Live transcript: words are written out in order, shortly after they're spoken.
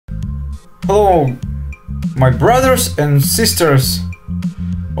Hello, my brothers and sisters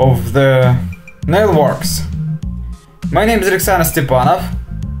of the nailworks. My name is Alexander Stepanov,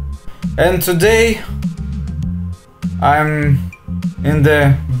 and today I'm in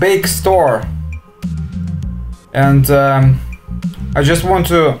the bake store, and I just want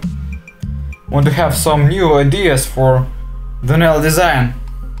to have some new ideas for the nail design,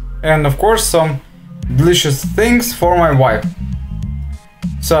 and of course some delicious things for my wife.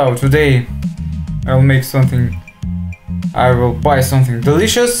 So today I will buy something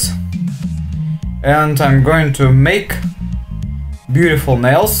delicious, and I'm going to make beautiful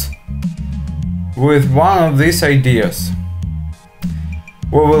nails with one of these ideas.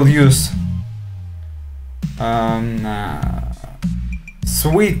 We will use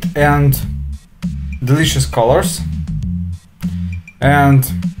sweet and delicious colors,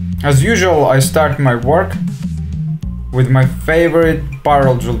 and as usual I start my work with my favorite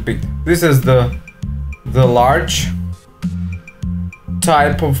barrel drill bit. This is the large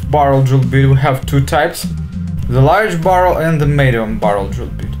type of barrel drill bit. We have two types, the large barrel and the medium barrel drill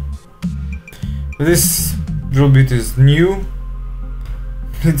bit. This drill bit is new.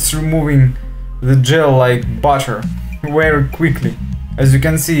 It's removing the gel like butter very quickly. As you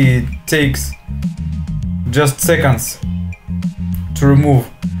can see, it takes just seconds to remove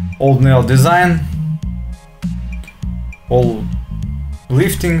all nail design, all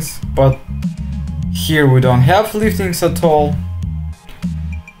liftings, but here we don't have liftings at all,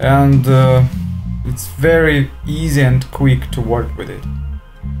 and it's very easy and quick to work with it.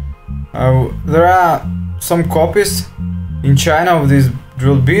 There are some copies in China of these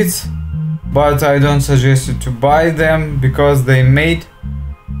drill bits, but I don't suggest you to buy them because they made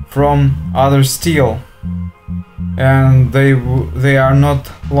from other steel and they are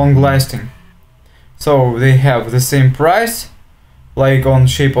not long lasting. So they have the same price like on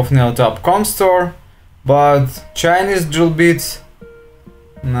shapeofnail.com store, but Chinese drill bits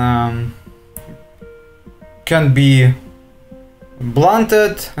can be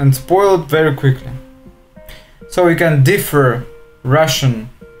blunted and spoiled very quickly. So you can differ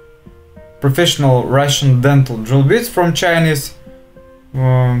professional Russian dental drill bits from Chinese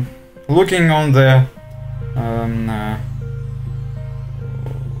looking on the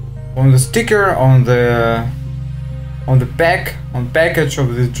sticker, on the package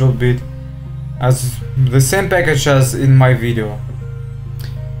of this drill bit, as the same package as in my video.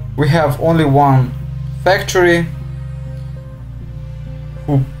 We have only one factory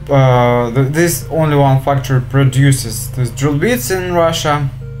who this only one factory produces these drill bits in Russia,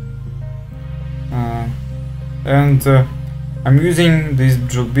 and I'm using these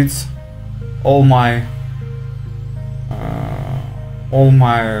drill bits all my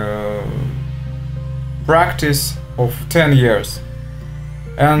practice of 10 years.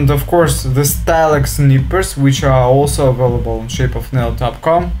 And of course the stylex nippers, which are also available on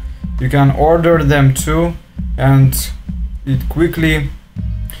shapeofnail.com, you can order them too, and it quickly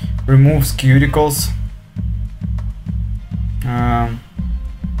removes cuticles.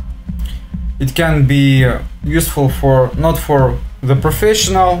 It can be useful not for the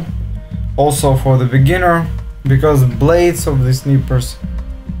professional, also for the beginner, because blades of these nippers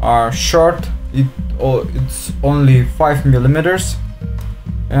are short. It's only 5 millimeters,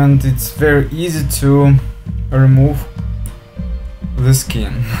 and it's very easy to remove the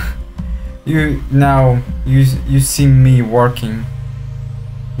skin. You see me working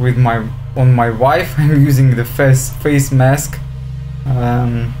with on my wife. I'm using the face mask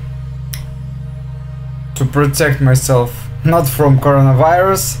to protect myself, not from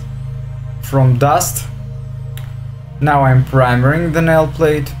coronavirus, from dust. Now I'm primering the nail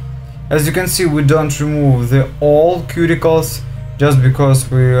plate. As you can see, we don't remove all cuticles, just because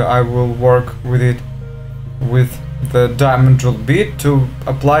I will work with it with the diamond drill bit to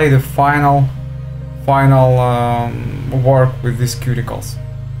apply the final work with these cuticles.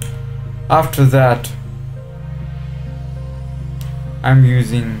 After that, I'm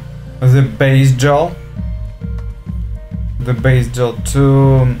using the base gel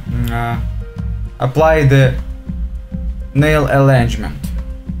to apply the nail alignment.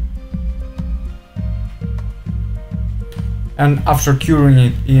 And after curing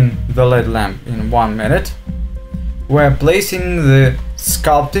it in the LED lamp in 1 minute, we're placing the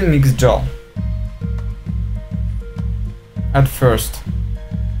sculpting mix gel. At first,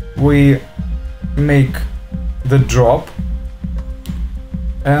 we make the drop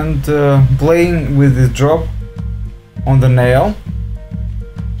and playing with the drop on the nail,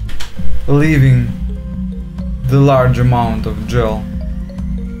 leaving the large amount of gel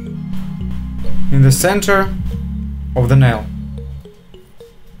in the center of the nail.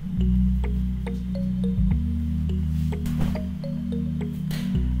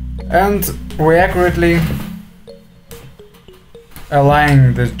 And we accurately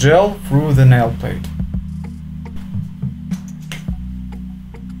align the gel through the nail plate.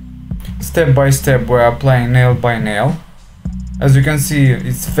 Step by step we are applying nail by nail. As you can see,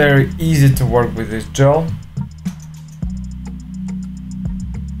 it's very easy to work with this gel.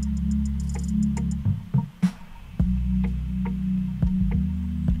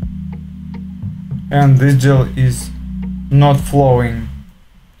 And this gel is not flowing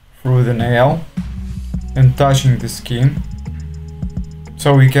through the nail and touching the skin.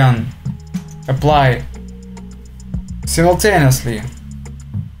 So we can apply simultaneously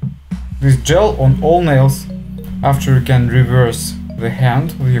this gel on all nails. After you can reverse the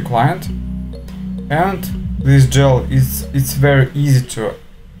hand with your client. And this gel it's very easy to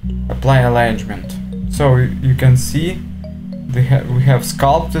apply alignment. So you can see we have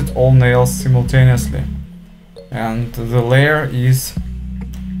sculpted all nails simultaneously, and the layer is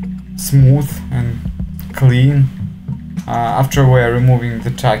smooth and clean. After we are removing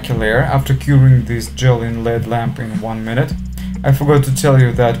the tacky layer, after curing this gel in LED lamp in 1 minute, I forgot to tell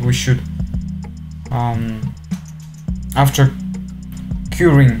you that we should, after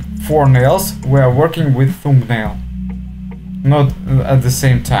curing 4 nails, we are working with thumbnail, not at the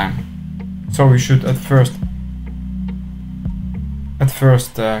same time. So we should at first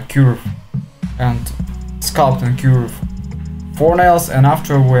cure and sculpt and cure 4 nails, and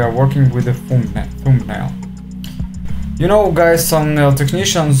after we are working with the thumbnail. You know, guys, some nail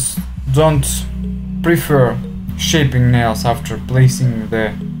technicians don't prefer shaping nails after placing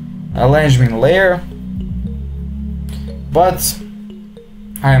the alignment layer, but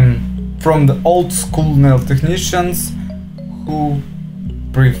I'm from the old school nail technicians who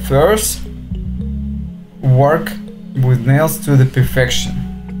prefers work with nails to the perfection.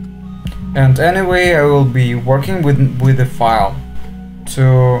 And anyway, I will be working with the file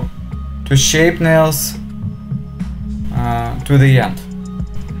to shape nails to the end,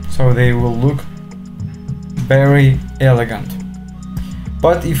 so they will look very elegant.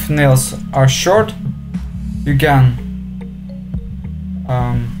 But if nails are short, you can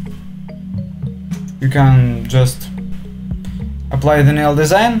just apply the nail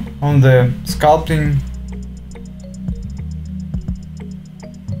design on the sculpting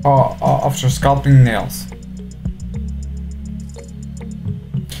after sculpting nails.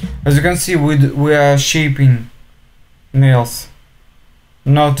 As you can see, we are shaping nails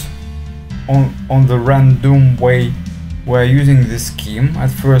not on the random way. We are using the scheme.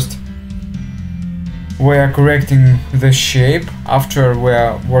 At first we are correcting the shape, after we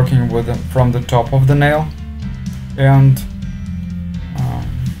are working with from the top of the nail, and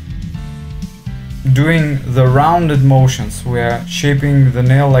doing the rounded motions. We are shaping the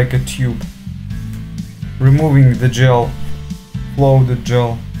nail like a tube, removing the gel, flow the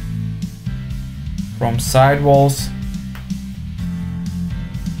gel from side walls,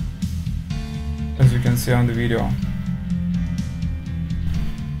 as you can see on the video.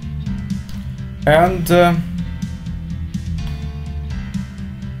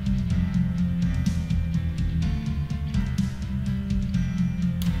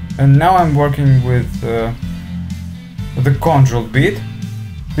 And now I'm working with the control bit.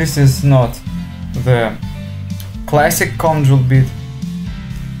 This is not the classic control bit,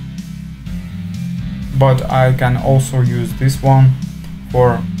 but I can also use this one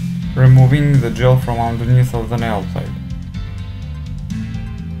for removing the gel from underneath of the nail plate.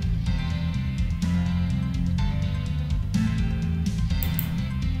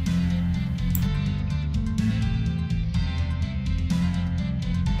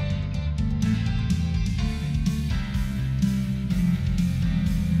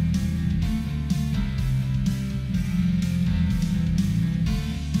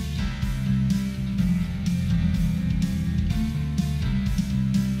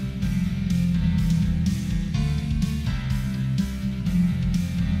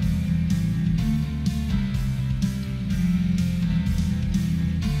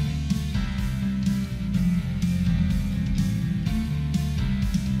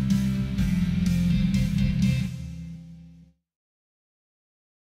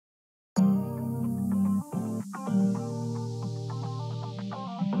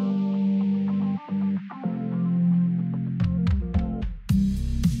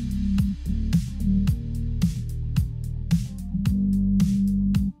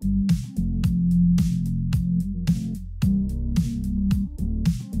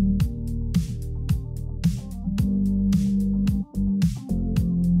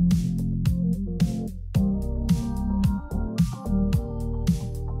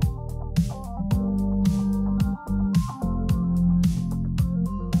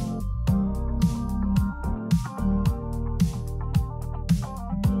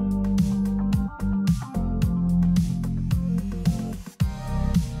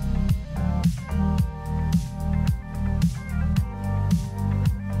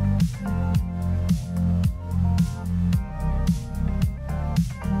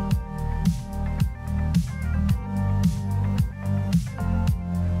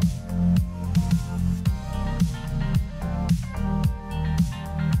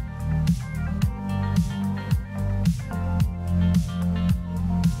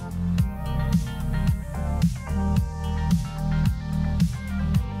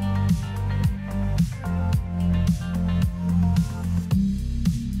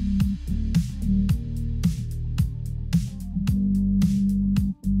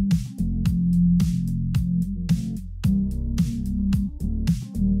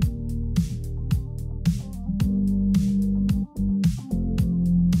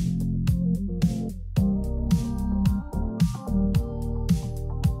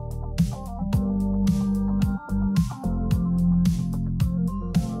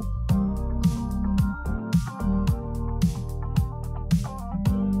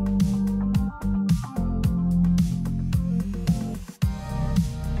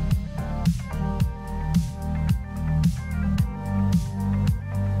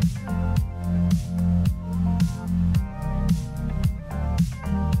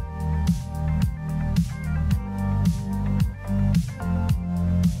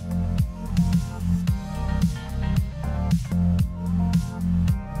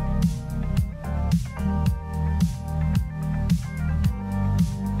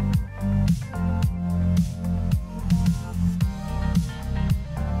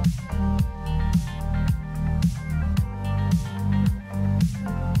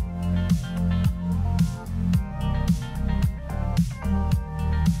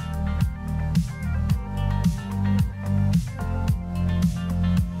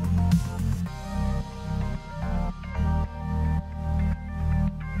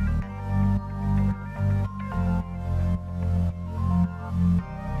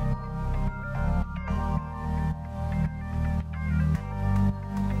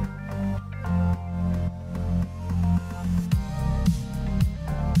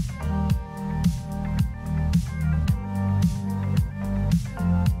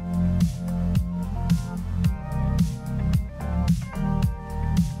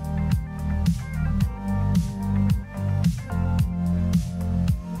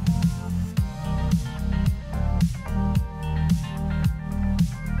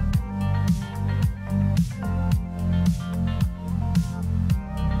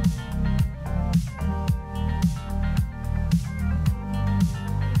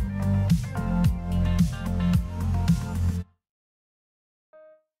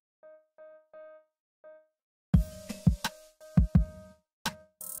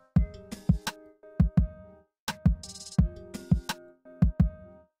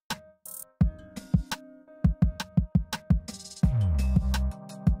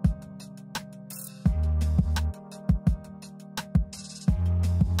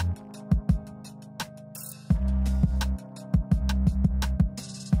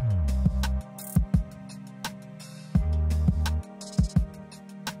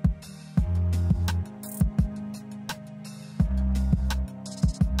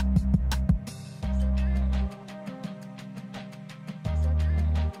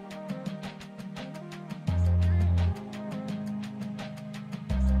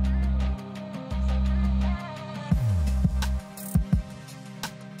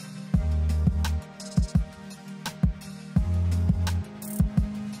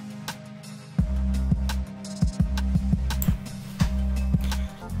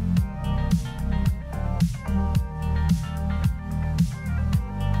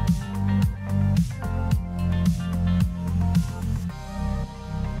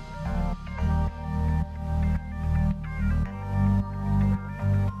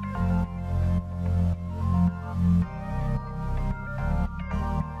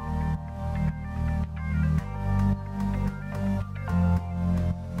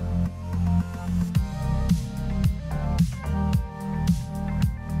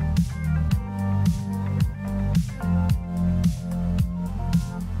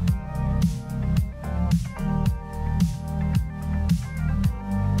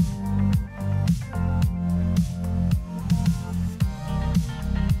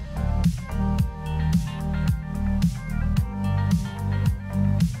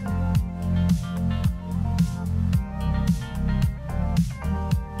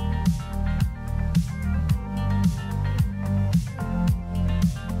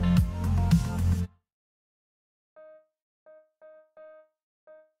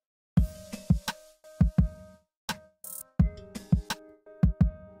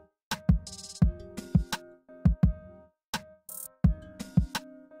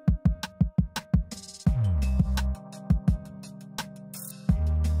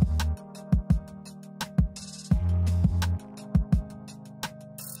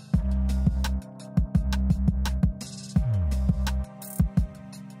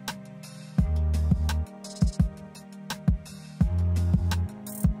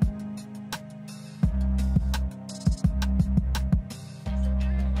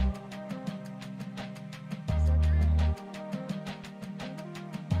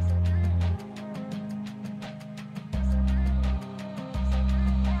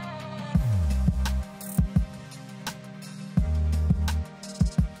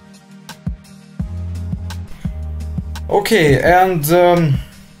 Okay, and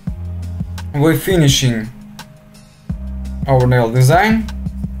we're finishing our nail design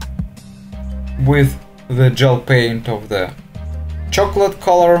with the gel paint of the chocolate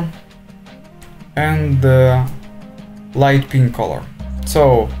color and the light pink color.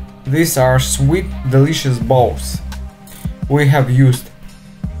 So these are sweet delicious balls. We have used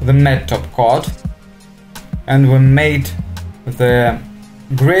the matte top coat and we made the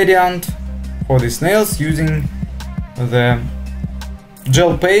gradient for these nails using the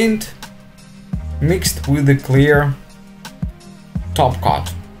gel paint mixed with the clear top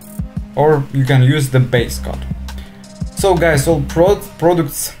coat, or you can use the base coat. So guys, all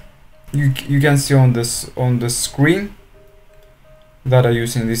products you can see on the screen that I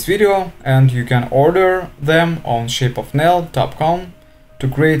use in this video, and you can order them on shapeofnail.com to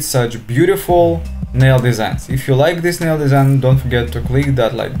create such beautiful nail designs. If you like this nail design, don't forget to click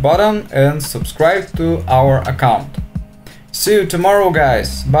that like button and subscribe to our account. See you tomorrow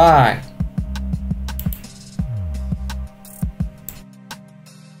guys, bye!